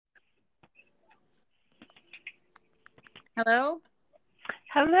Hello.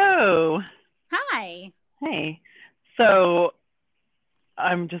 Hello. Hi. Hey. So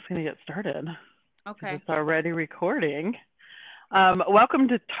I'm just going to get started because Okay. it's already recording. Welcome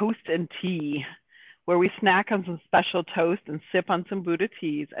to Toast and Tea, where we snack on some special toast and sip on some Buddha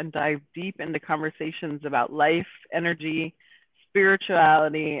teas and dive deep into conversations about life, energy,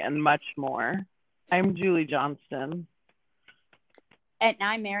 spirituality, and much more. I'm Julie Johnston, And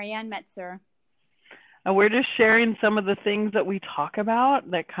I'm Marianne Metzer. and we're just sharing some of the things that we talk about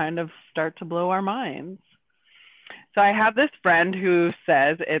that kind of start to blow our minds. So I have this friend who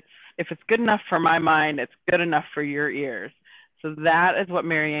says if it's good enough for my mind, it's good enough for your ears. So that is what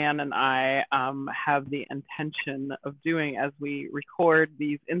Marianne and I have the intention of doing as we record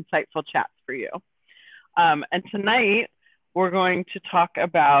these insightful chats for you. And tonight we're going to talk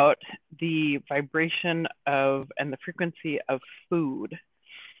about the vibration of and the frequency of food.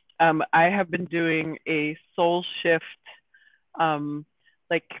 I have been doing a soul shift,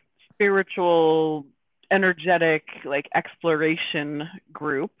 like spiritual energetic like exploration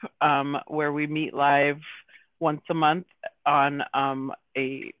group where we meet live once a month on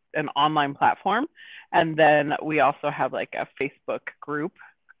an online platform, and then we also have like a Facebook group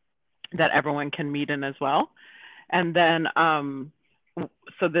that everyone can meet in as well. And then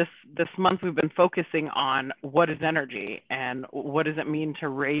so this month we've been focusing on what is energy and what does it mean to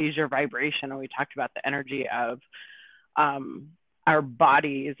raise your vibration, and we talked about the energy of our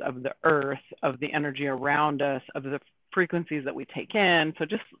bodies, of the earth, of the energy around us, of the frequencies that we take in. So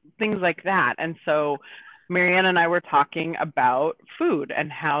just things like that. And so Marianne and I were talking about food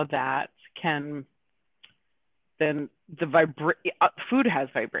and how that can then food has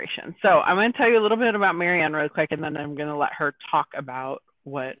vibration. So I'm going to tell you a little bit about Marianne real quick, and then I'm going to let her talk about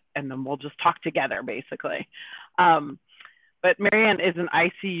and then we'll just talk together basically. But Marianne is an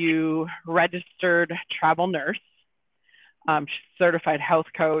ICU registered travel nurse. She's a certified health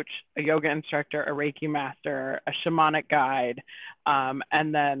coach, a yoga instructor, a Reiki master, a shamanic guide,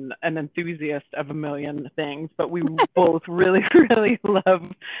 and then an enthusiast of a million things. But we both really, really love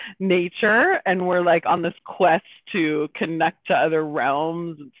nature, and we're like on this quest to connect to other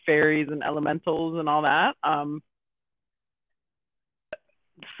realms, fairies and elementals and all that.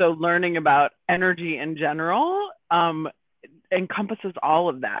 So learning about energy in general encompasses all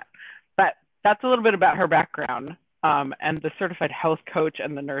of that. But that's a little bit about her background. And the certified health coach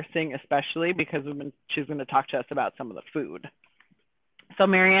and the nursing, especially because she's going to talk to us about some of the food. So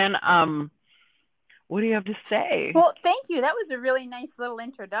Marianne, what do you have to say? Well, thank you. That was a really nice little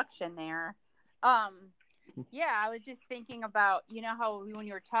introduction there. Yeah, I was just thinking about, how when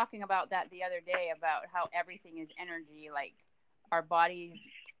you were talking about that the other day about how everything is energy, like our bodies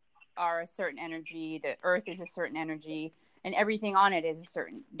are a certain energy, the earth is a certain energy, and everything on it is a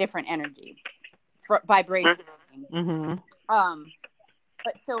certain different energy, vibration. Mm-hmm.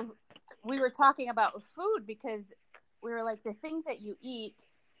 But so we were talking about food because we were like the things that you eat,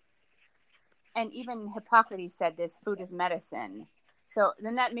 and even Hippocrates said this: food is medicine. So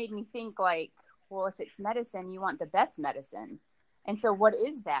then that made me think, like, well, if it's medicine, you want the best medicine, and so what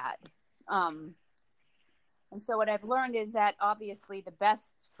is that? And so what I've learned is that obviously the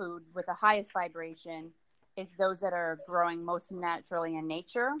best food with the highest vibration is those that are growing most naturally in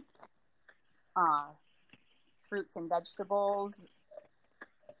nature. Fruits and vegetables,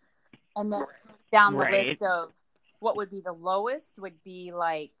 and then down the Right. list of what would be the lowest would be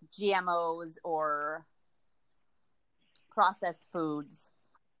like GMOs or processed foods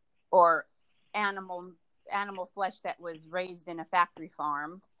or animal flesh that was raised in a factory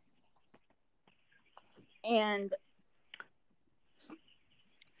farm. And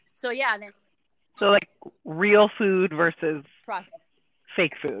so so like real food versus processed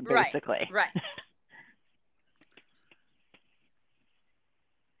fake food, basically. Right.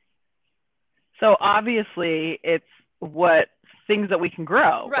 So obviously it's what things that we can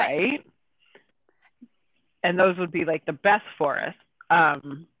grow, right? And those would be like the best for us.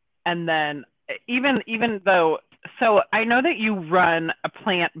 And then even though, so I know that you run a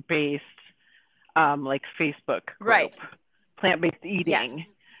plant-based like Facebook group, plant-based eating.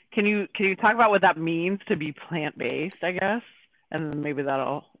 Yes. Can you talk about what that means to be plant-based, I guess? And then maybe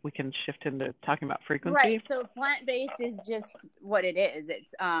we can shift into talking about frequency. Right. So plant-based is just what it is.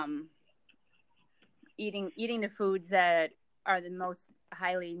 It's eating the foods that are the most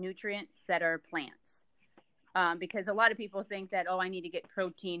highly nutrients that are plants. Because a lot of people think that, I need to get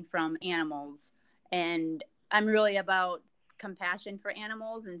protein from animals. And I'm really about compassion for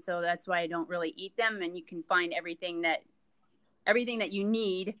animals. And so that's why I don't really eat them. And you can find everything that you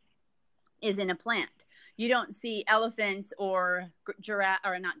need is in a plant. You don't see elephants or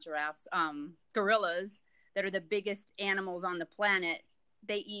not giraffes, gorillas that are the biggest animals on the planet,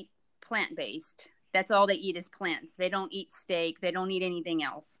 they eat plant-based. That's all they eat is plants. They don't eat steak. They don't eat anything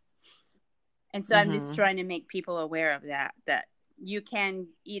else. And so I'm just trying to make people aware of that you can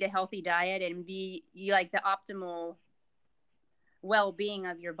eat a healthy diet and be like the optimal well-being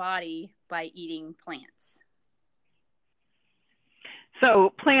of your body by eating plants.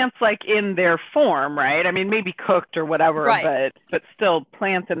 So plants like in their form, right? I mean, maybe cooked or whatever, right. but still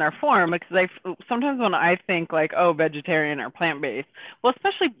plants in their form. Because sometimes when I think like, oh, vegetarian or plant-based, well,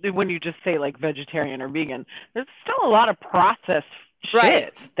 especially when you just say like vegetarian or vegan, there's still a lot of processed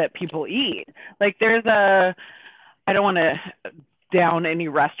shit that people eat. Like I don't want to down any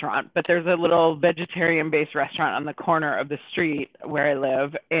restaurant, but there's a little vegetarian-based restaurant on the corner of the street where I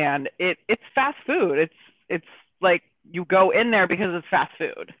live, and it's fast food. It's like you go in there because it's fast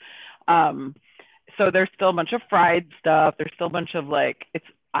food. So there's still a bunch of fried stuff. There's still a bunch of like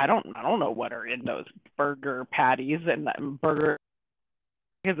I don't know what are in those burger patties and burger,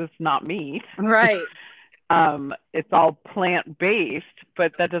 because it's not meat. Right. It's all plant-based,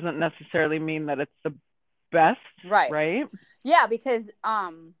 but that doesn't necessarily mean that it's the best, right? Yeah, because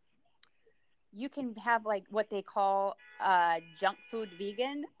you can have like what they call junk food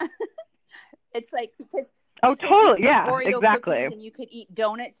vegan. It's like because totally, yeah, Oreo exactly. And you could eat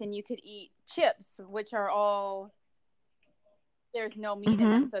donuts and you could eat chips, which are all, there's no meat in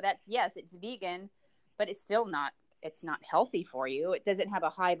them. So that's, yes, it's vegan, but it's still not healthy for you. It doesn't have a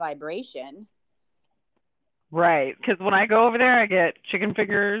high vibration. Right, because when I go over there, I get chicken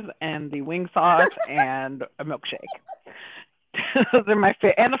fingers and the wing sauce and a milkshake. Those are my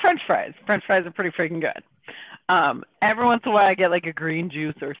favorite. And the French fries. French fries are pretty freaking good. Every once in a while, I get like a green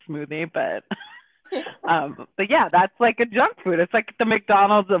juice or smoothie, but yeah, that's like a junk food. It's like the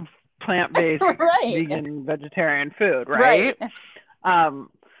McDonald's of plant-based, vegan, vegetarian food, right?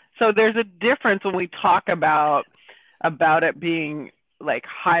 So there's a difference when we talk about it being like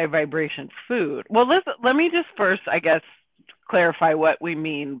high vibration food. Well, let me just first, I guess, clarify what we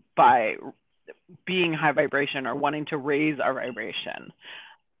mean by being high vibration or wanting to raise our vibration.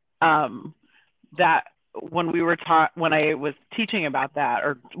 That when I was teaching about that,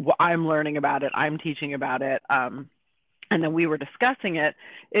 or I'm learning about it, I'm teaching about it, and then we were discussing it.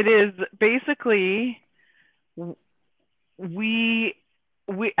 It is basically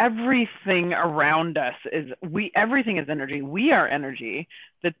everything around us everything is energy. We are energy,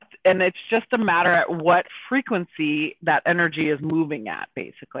 and it's just a matter at what frequency that energy is moving at,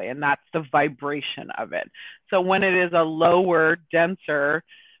 basically, and that's the vibration of it. So when it is a lower, denser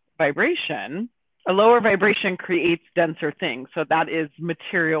vibration, a lower vibration creates denser things. So that is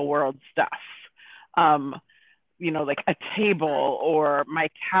material world stuff. Like a table or my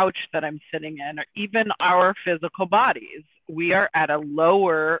couch that I'm sitting in, or even our physical bodies. We are at a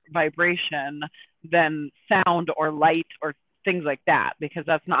lower vibration than sound or light or things like that, because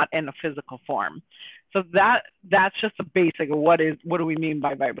that's not in a physical form. So that's just a basic of what do we mean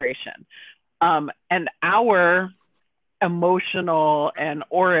by vibration. And our emotional and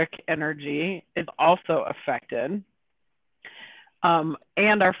auric energy is also affected,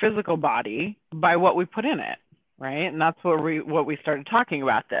 and our physical body, by what we put in it, right? And that's what we started talking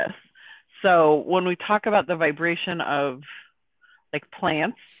about this. So when we talk about the vibration of like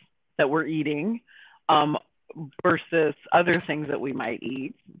plants that we're eating, versus other things that we might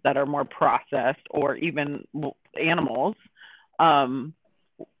eat that are more processed, or even animals,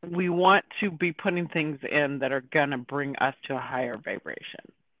 we want to be putting things in that are going to bring us to a higher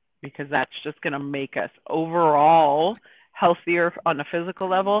vibration, because that's just going to make us overall healthier on a physical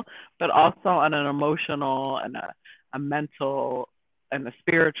level, but also on an emotional and a mental and a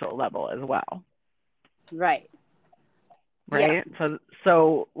spiritual level as well. Right. Yeah.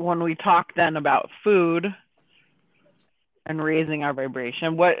 So when we talk then about food and raising our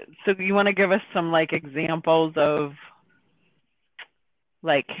vibration, so you want to give us some like examples of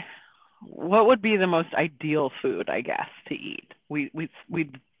like what would be the most ideal food, I guess, to eat? We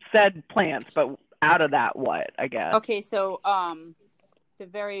said plants, but out of that, what, I guess? Okay, so the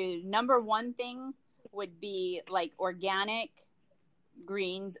very number one thing would be like organic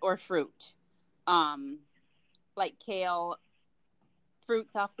greens or fruit, like kale,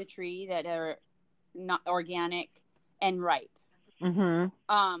 fruits off the tree that are not organic and ripe. Mm-hmm.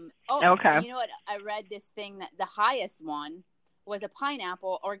 Okay. You know what? I read this thing that the highest one was a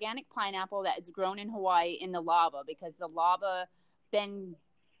pineapple, organic pineapple that is grown in Hawaii in the lava, because the lava then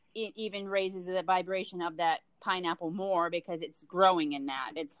it even raises the vibration of that pineapple more, because it's growing in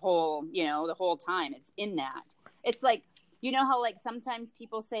that. It's whole, the whole time it's in that. It's like, you know how like sometimes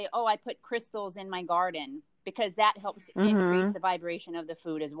people say, oh, I put crystals in my garden, because that helps increase the vibration of the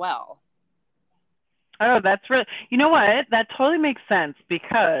food as well. Oh, that's really, you know what? That totally makes sense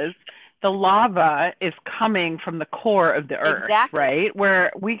because the lava is coming from the core of the earth, Exactly. right?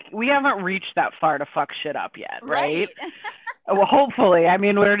 Where we haven't reached that far to fuck shit up yet, right? Right. Well, hopefully. I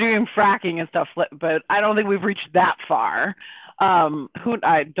mean, we're doing fracking and stuff, but I don't think we've reached that far.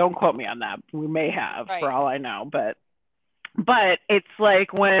 I don't quote me on that. We may have, Right. for all I know, but it's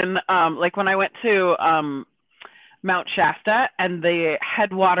like when I went to Mount Shasta and the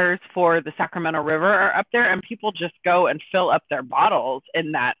headwaters for the Sacramento River are up there, and people just go and fill up their bottles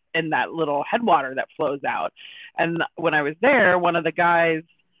in that little headwater that flows out. And when I was there, one of the guys,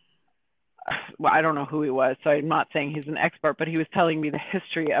 well, I don't know who he was, so I'm not saying he's an expert, but he was telling me the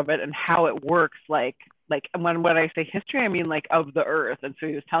history of it and how it works. Like when I say history, I mean like of the earth. And so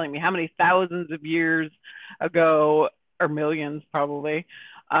he was telling me how many thousands of years ago, or millions probably,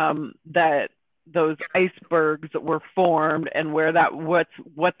 that those icebergs were formed and where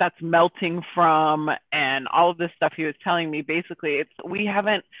what that's melting from and all of this stuff he was telling me. Basically,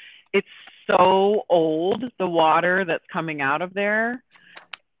 it's so old, the water that's coming out of there,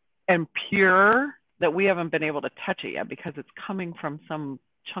 and pure, that we haven't been able to touch it yet because it's coming from some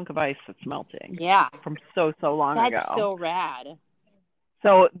chunk of ice that's melting. Yeah. From so long ago. That's so rad.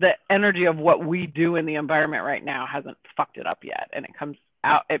 So the energy of what we do in the environment right now hasn't fucked it up yet, and it comes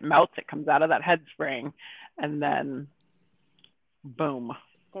out, it melts, it comes out of that head spring, and then boom,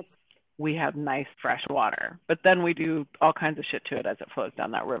 we have nice fresh water. But then we do all kinds of shit to it as it flows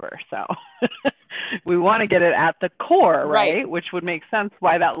down that river. So we want to get it at the core, right? Which would make sense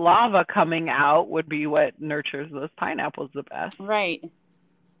why that lava coming out would be what nurtures those pineapples the best. Right.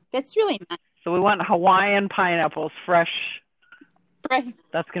 That's really nice. So we want Hawaiian pineapples, fresh. Right.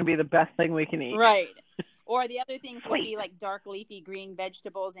 That's going to be the best thing we can eat. Right. Or the other things would be like dark leafy green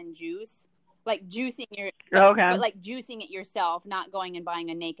vegetables and juice. Like juicing like juicing it yourself, not going and buying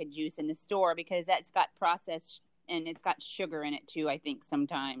a naked juice in the store, because that's got processed and it's got sugar in it too, I think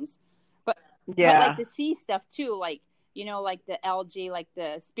sometimes. But like the sea stuff too, like, you know, like the algae, like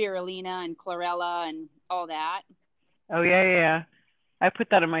the spirulina and chlorella and all that. Oh yeah. I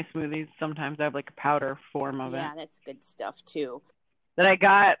put that in my smoothies sometimes. I have like a powder form of it. Yeah, that's good stuff too. That I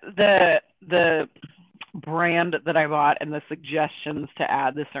got the brand that I bought and the suggestions to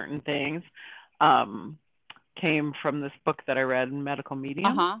add the certain things came from this book that I read, Medical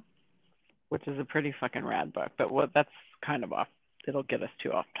Medium, which is a pretty fucking rad book. But that's kind of off. It'll get us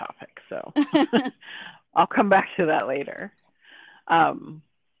too off topic. So I'll come back to that later.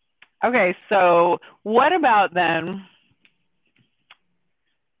 Okay, so what about then?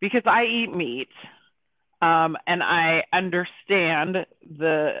 Because I eat meat, and I understand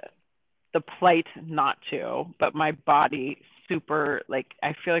the plight not to, but my body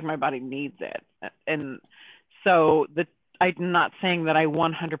I feel like my body needs it. And so I'm not saying that I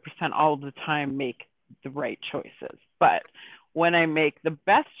 100% all the time make the right choices, but when I make the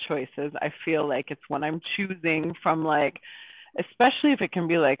best choices, I feel like it's when I'm choosing from, like, especially if it can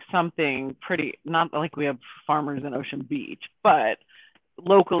be like something pretty, not like we have farmers in Ocean Beach, but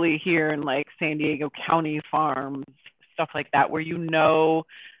locally here in like San Diego County farms, stuff like that, where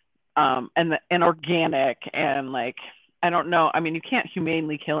and organic, and like, I don't know, I mean, you can't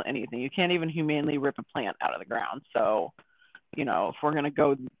humanely kill anything. You can't even humanely rip a plant out of the ground. So, you know, if we're going to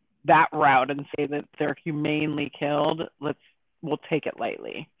go that route and say that they're humanely killed, we'll take it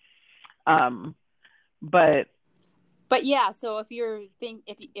lightly. But yeah, so if you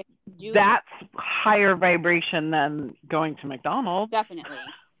do, that's higher vibration than going to McDonald's. Definitely.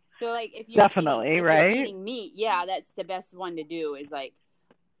 So like if you're eating meat, yeah, that's the best one to do. Is like,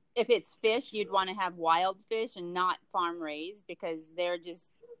 if it's fish, you'd want to have wild fish and not farm raised, because they're just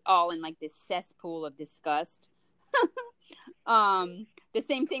all in like this cesspool of disgust. The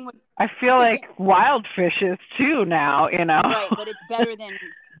same thing with, I feel like wild fish is too now, you know. Right, but it's better than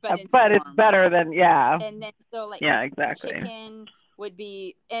but it's better than And then so like exactly. Chicken would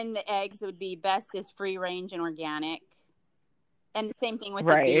be, and the eggs would be best as free range and organic. And the same thing with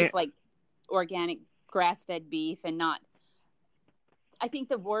the beef, like organic grass-fed beef, and not. I think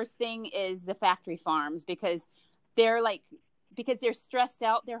the worst thing is the factory farms, because they're stressed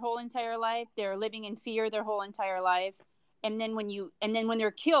out their whole entire life. They're living in fear their whole entire life. And then when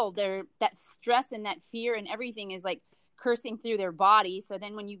they're killed, that stress and that fear and everything is like cursing through their body. So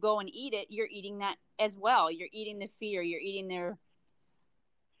then when you go and eat it, you're eating that as well. You're eating the fear. You're eating their.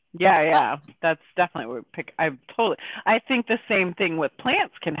 Yeah. That's definitely what we pick. I think the same thing with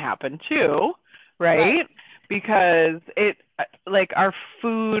plants can happen too, right? Because like our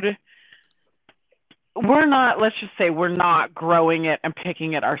food, let's just say we're not growing it and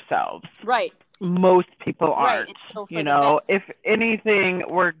picking it ourselves. Right. most people Right. aren't. And so for You the know, best, if anything,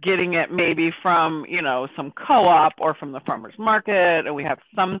 we're getting it maybe from, you know, some co-op or from the farmer's market, and we have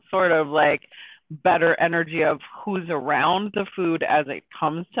some sort of like better energy of who's around the food as it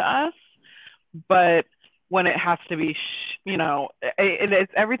comes to us. But when it has to be, you know,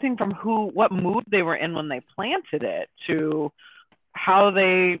 it's everything from what mood they were in when they planted it to how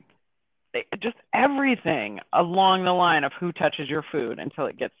they just everything along the line of who touches your food until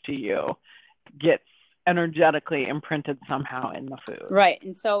it gets to you gets energetically imprinted somehow in the food. right.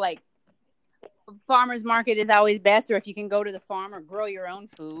 And so like farmer's market is always best, or if you can go to the farm or grow your own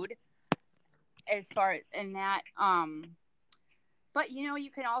food as far as in that. But you know,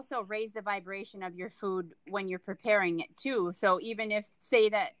 you can also raise the vibration of your food when you're preparing it too. So even if say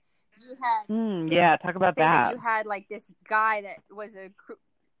that you had talk about say that. you had like this guy that was a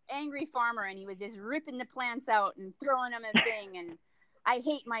angry farmer and he was just ripping the plants out and throwing them a thing and I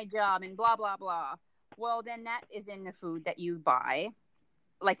hate my job and blah blah blah. Well, then that is in the food that you buy.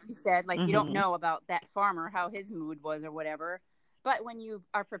 Like you said, like you don't know about that farmer, how his mood was or whatever. But when you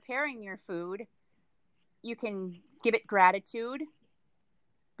are preparing your food, you can give it gratitude,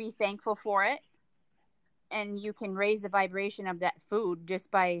 be thankful for it, and you can raise the vibration of that food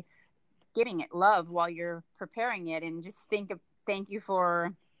just by giving it love while you're preparing it, and just thank you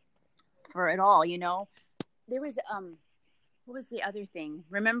for it all. You know, there was what was the other thing?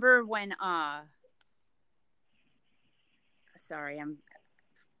 Remember when sorry, I'm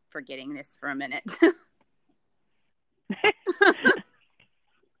forgetting this for a minute.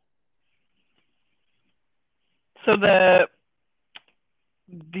 So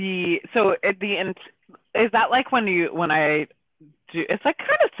so at the end, is that like when I do, it's like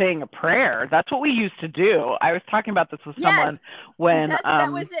kind of saying a prayer. That's what we used to do. I was talking about this with someone when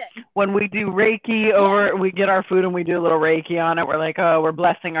that was it. When we do Reiki over, we get our food and we do a little Reiki on it. We're like, oh, we're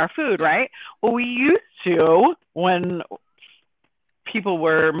blessing our food, right? Well, we used to when people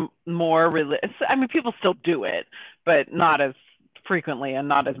were more religious. I mean, people still do it, but not as frequently and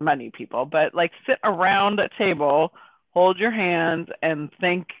not as many people. But like sit around a table, hold your hands, and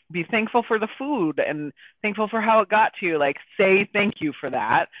be thankful for the food and thankful for how it got to you. Like say thank you for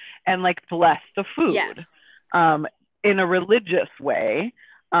that and like bless the food in a religious way.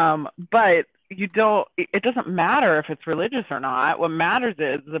 But it doesn't matter if it's religious or not. What matters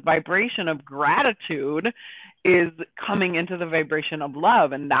is the vibration of gratitude is coming into the vibration of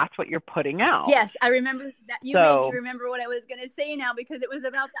love, and that's what you're putting out. Yes, I remember that. You made me remember what I was going to say now because it was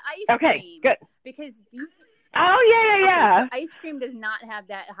about the ice cream. Okay, good. Because yeah. So ice cream does not have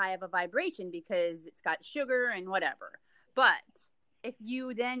that high of a vibration because it's got sugar and whatever. But if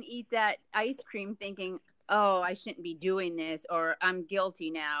you then eat that ice cream thinking, oh, I shouldn't be doing this, or I'm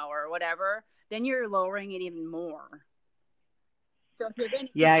guilty now, or whatever, then you're lowering it even more. So if you're going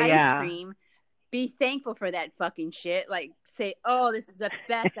to eat ice cream, be thankful for that fucking shit. Like say, oh, this is the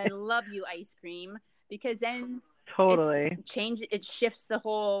best. I love you, ice cream. Because then it shifts the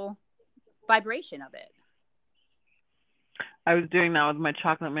whole vibration of it. I was doing that with my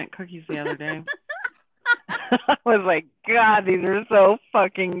chocolate mint cookies the other day. I was like, God, these are so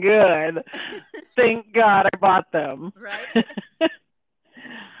fucking good. Thank God I bought them. Right?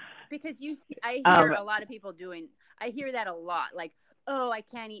 Because I hear a lot of people I hear that a lot. Like, oh, I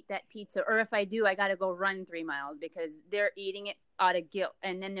can't eat that pizza. Or if I do, I got to go run 3 miles because they're eating it out of guilt.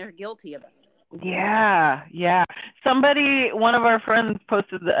 And then they're guilty of it. Yeah. One of our friends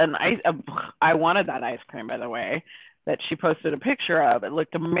posted I wanted that ice cream, by the way, that she posted a picture of. It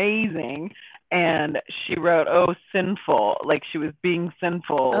looked amazing. And she wrote, oh, sinful. Like she was being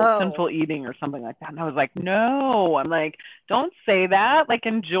sinful eating or something like that. And I was like, no. I'm like, don't say that. Like,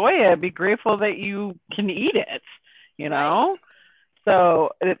 enjoy it. Be grateful that you can eat it, you know? Right. So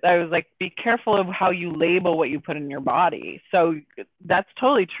I was like, be careful of how you label what you put in your body. So that's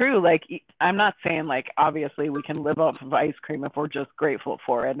totally true. Like, I'm not saying like, obviously we can live off of ice cream if we're just grateful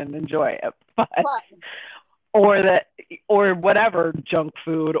for it and enjoy it, or whatever junk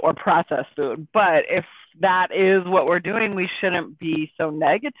food or processed food. But if that is what we're doing, we shouldn't be so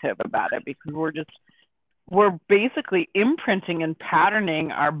negative about it because we're basically imprinting and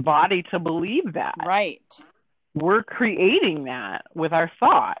patterning our body to believe that. Right. We're creating that with our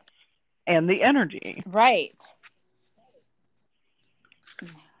thoughts and the energy. Right.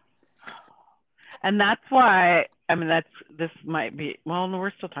 And that's why, I mean, this might be, well, no,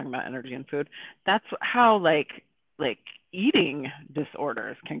 we're still talking about energy and food. That's how like eating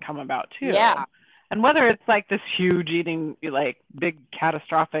disorders can come about too. Yeah. And whether it's like this huge eating, like big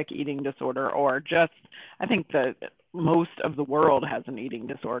catastrophic eating disorder, or just, I think that most of the world has an eating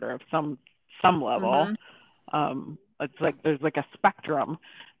disorder of some level. It's like there's like a spectrum,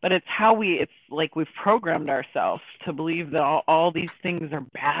 but it's it's like we've programmed ourselves to believe that all these things are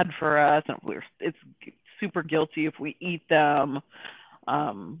bad for us, and it's super guilty if we eat them.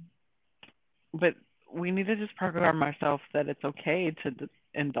 But we need to just program ourselves that it's okay to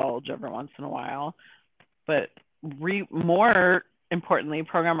indulge every once in a while, but more importantly,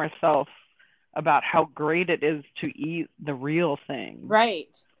 program ourselves about how great it is to eat the real thing.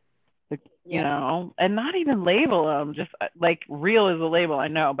 Right. You know, and not even label them, just like real is a label, I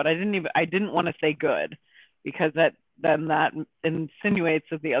know, but I didn't want to say good, because that insinuates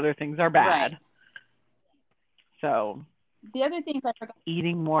that the other things are bad. Right. So the other things I forgot.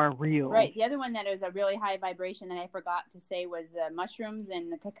 Eating more real. Right. The other one that is a really high vibration that I forgot to say was the mushrooms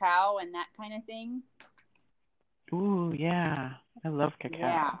and the cacao and that kind of thing. Ooh, yeah. I love cacao.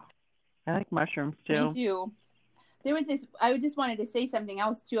 Yeah. I like mushrooms too. Me too. There was this, I just wanted to say something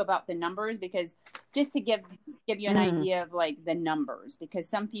else too about the numbers, because just to give you an idea of like the numbers, because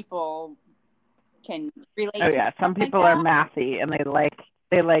some people can relate. Oh yeah. Some people are mathy and they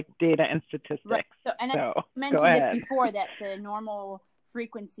like data and statistics. Right. I mentioned this before, that the normal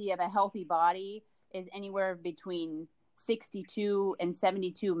frequency of a healthy body is anywhere between 62 and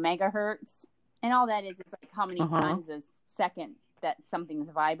 72 megahertz. And all that is like how many times a second that something's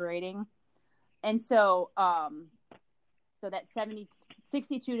vibrating. And so, so that's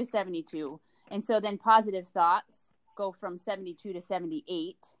 62 to 72. And so then positive thoughts go from 72 to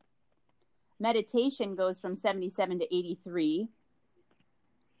 78. Meditation goes from 77 to 83.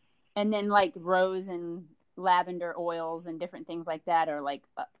 And then like rose and lavender oils and different things like that are like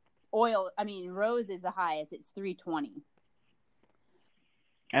rose is the highest. It's 320.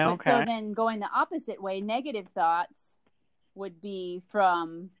 Okay. But so then going the opposite way, negative thoughts would be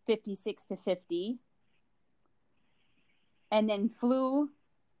from 56 to 50. And then flu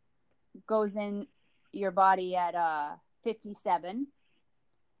goes in your body at 57.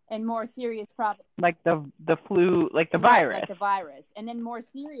 And more serious problems. Like the flu, like the virus. Like the virus. And then more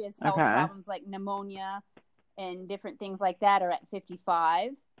serious health problems like pneumonia and different things like that are at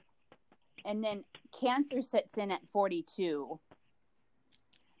 55. And then cancer sets in at 42.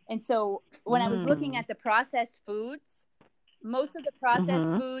 And so when I was looking at the processed foods, most of the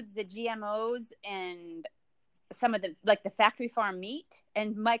processed foods, the GMOs and some of the, like the factory farm meat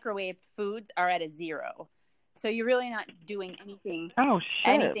and microwaved foods are at a 0. So you're really not doing anything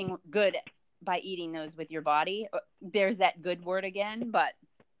good by eating those with your body. There's that good word again, but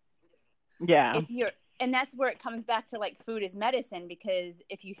yeah, and that's where it comes back to like food is medicine, because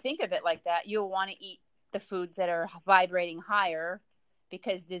if you think of it like that, you'll want to eat the foods that are vibrating higher,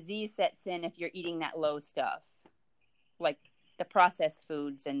 because disease sets in if you're eating that low stuff, like the processed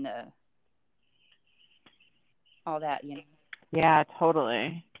foods and all that, you know. Yeah,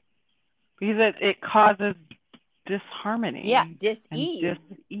 totally. Because it causes disharmony. Yeah, dis-ease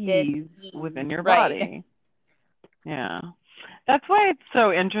within your body. Yeah. That's why it's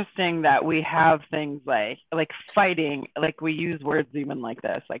so interesting that we have things like fighting, like we use words even like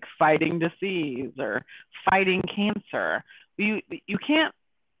this, like fighting disease or fighting cancer. You can't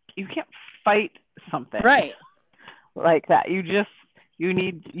fight something like that. You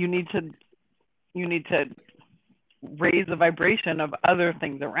need to raise the vibration of other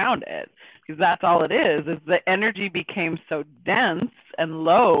things around it, because that's all it is the energy became so dense and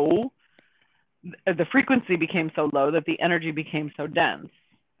low, the frequency became so low that the energy became so dense,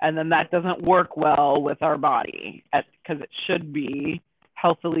 and then that doesn't work well with our body because it should be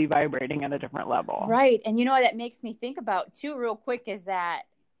healthily vibrating at a different level. Right. And you know what that makes me think about too real quick is that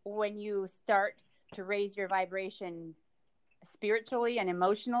when you start to raise your vibration spiritually and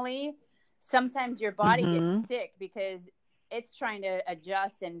emotionally, sometimes your body gets sick because it's trying to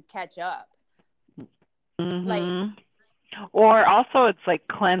adjust and catch up. Or also it's like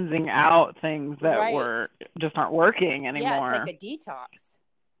cleansing out things that just aren't working anymore. Yeah, it's like a detox.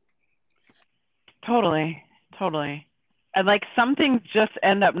 Totally. And like some things just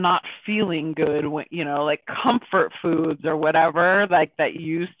end up not feeling good when, like comfort foods or whatever, like that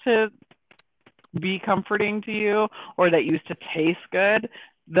used to be comforting to you or that used to taste good.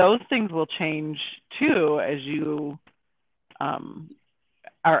 Those things will change too as you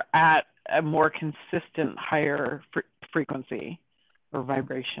are at a more consistent higher frequency or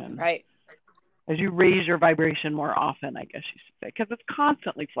vibration. Right. As you raise your vibration more often, I guess you should say, because it's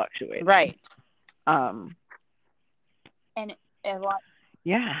constantly fluctuating. Right. And a lot.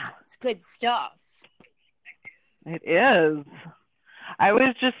 Yeah. It's good stuff. It is. I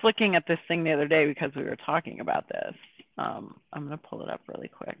was just looking at this thing the other day because we were talking about this. I'm going to pull it up really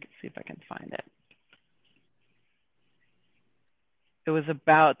quick, see if I can find it. It was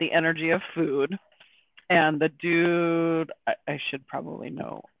about the energy of food. And the dude, I should probably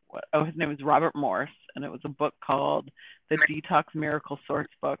know his name is Robert Morse, and it was a book called The Detox Miracle Source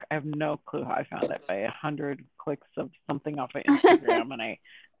Book. I have no clue how I found it, by 100 clicks of something off of Instagram, and I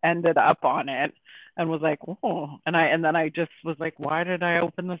ended up on it and was like, oh, and then I just was like, why did I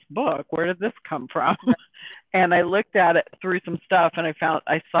open this book? Where did this come from? And I looked at it through some stuff, and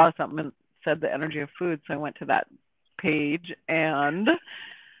I saw something and said the energy of food, so I went to that page, and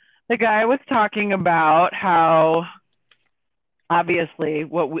the guy was talking about how obviously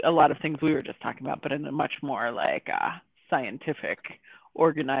a lot of things we were just talking about, but in a much more like scientific,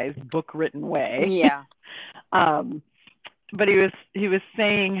 organized, book written way. Yeah. But he was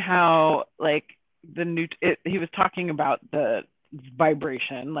saying how like he was talking about the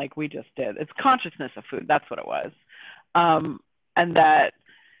vibration like we just did. It's consciousness of food. That's what it was. And that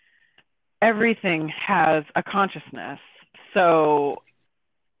everything has a consciousness. So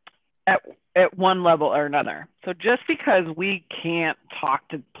at one level or another. So just because we can't talk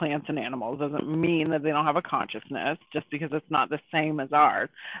to plants and animals doesn't mean that they don't have a consciousness, just because it's not the same as ours.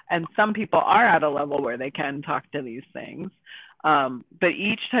 And some people are at a level where they can talk to these things. But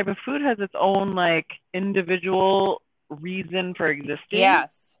each type of food has its own like individual reason for existing.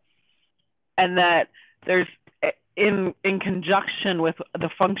 Yes. And that there's in conjunction with the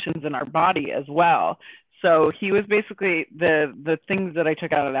functions in our body as well. So he was basically the things that I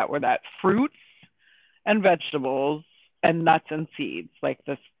took out of that were that fruits and vegetables and nuts and seeds, like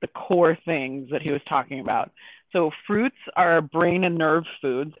the core things that he was talking about. So fruits are brain and nerve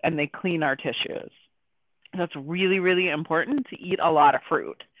foods, and they clean our tissues. That's really, really important to eat a lot of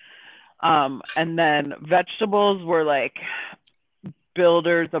fruit. And then vegetables were like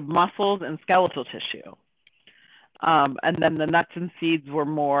builders of muscles and skeletal tissue. And then the nuts and seeds were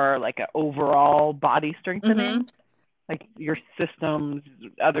more like an overall body strengthening, like your systems,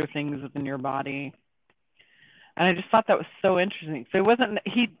 other things within your body. And I just thought that was so interesting. So it wasn't,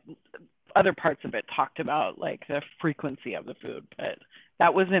 other parts of it talked about like the frequency of the food, but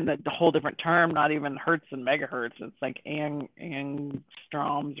that was in a whole different term, not even hertz and megahertz. It's like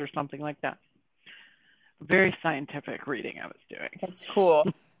angstroms or something like that. Very scientific reading I was doing. That's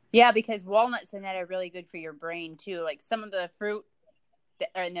cool. Yeah, because walnuts and that are really good for your brain too. Like some of the fruit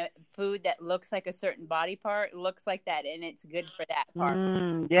and the food that looks like a certain body part looks like that, and it's good for that part.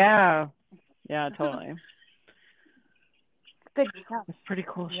 Yeah, totally. Good stuff. It's pretty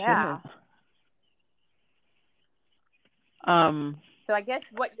cool yeah. shit. So I guess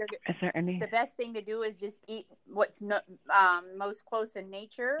the best thing to do is just eat what's most close in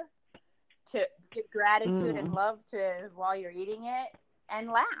nature, to give gratitude and love to while you're eating it, and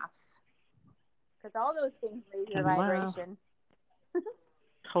laugh, because all those things raise your vibration.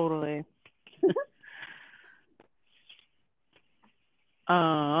 Totally.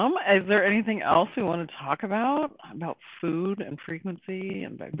 Is there anything else we want to talk about food and frequency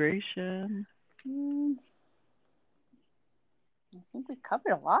and vibration? I think we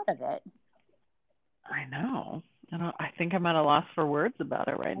covered a lot of it. I know. I think I'm at a loss for words about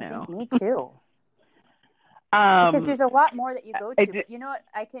it right now. Me too. Because there's a lot more that you go to. But you know what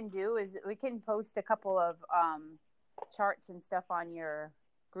I can do is we can post a couple of charts and stuff on your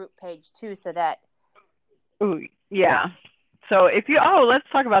group page too, so that. Ooh, yeah. So let's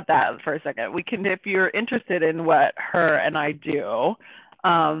talk about that for a second. We can, if you're interested in what her and I do,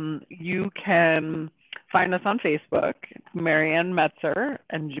 you can find us on Facebook. It's Marianne Metzer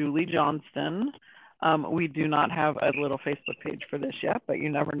and Julie Johnston. We do not have a little Facebook page for this yet, but you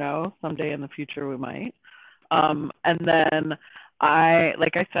never know. Someday in the future we might. And then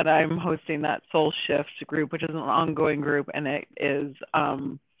like I said, I'm hosting that Soul Shift group, which is an ongoing group, and it is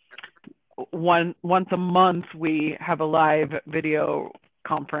once a month we have a live video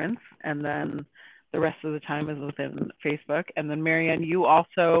conference, and then the rest of the time is within Facebook. And then Marianne, you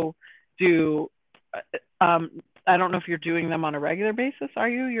also do. I don't know if you're doing them on a regular basis. Are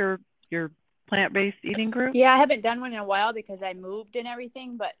you your plant-based eating group? Yeah, I haven't done one in a while because I moved and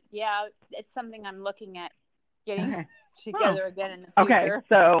everything. But yeah, it's something I'm looking at getting together again in the future. Okay,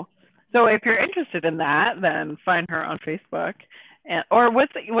 so if you're interested in that, then find her on Facebook, or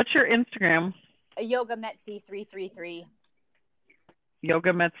what's your Instagram? Yoga Metzi 333.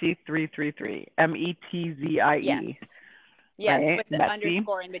 Yoga Metzi 333. METZIE. Yes, right? with the Metzi.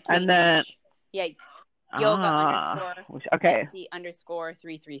 underscore in between. And then yoga underscore. Okay. Metzi underscore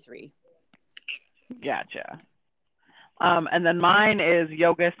 333. Gotcha. And then mine is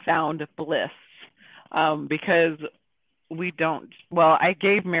Yoga Sound Bliss. Because I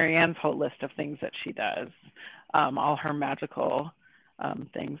gave Marianne's whole list of things that she does, all her magical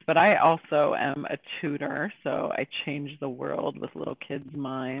things, but I also am a tutor, so I change the world with little kids'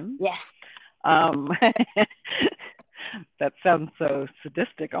 minds. Yes. Um, that sounds so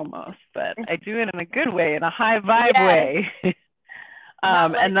sadistic almost, but I do it in a good way, in a high vibe Yes. way.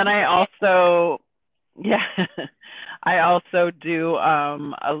 Not And then letting I them also, yeah, I also do,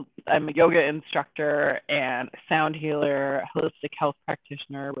 I'm a yoga instructor and sound healer, holistic health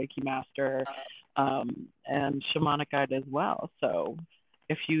practitioner, Reiki master, and shamanic guide as well. So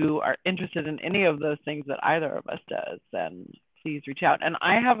if you are interested in any of those things that either of us does, then please reach out. And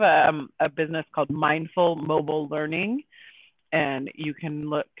I have a business called Mindful Mobile Learning, and you can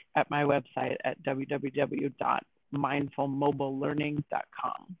look at my website at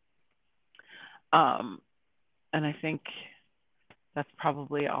www.mindfulmobilelearning.com. And I think that's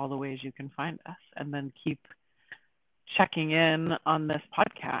probably all the ways you can find us. And then keep checking in on this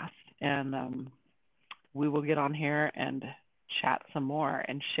podcast, and we will get on here and chat some more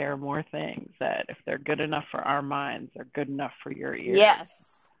and share more things that, if they're good enough for our minds, are good enough for your ears.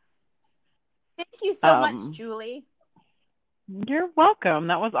 Yes. Thank you so much, Julie. You're welcome.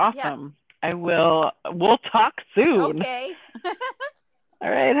 That was awesome. Yeah. We'll talk soon. Okay. All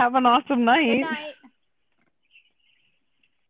right. Have an awesome night. Good night.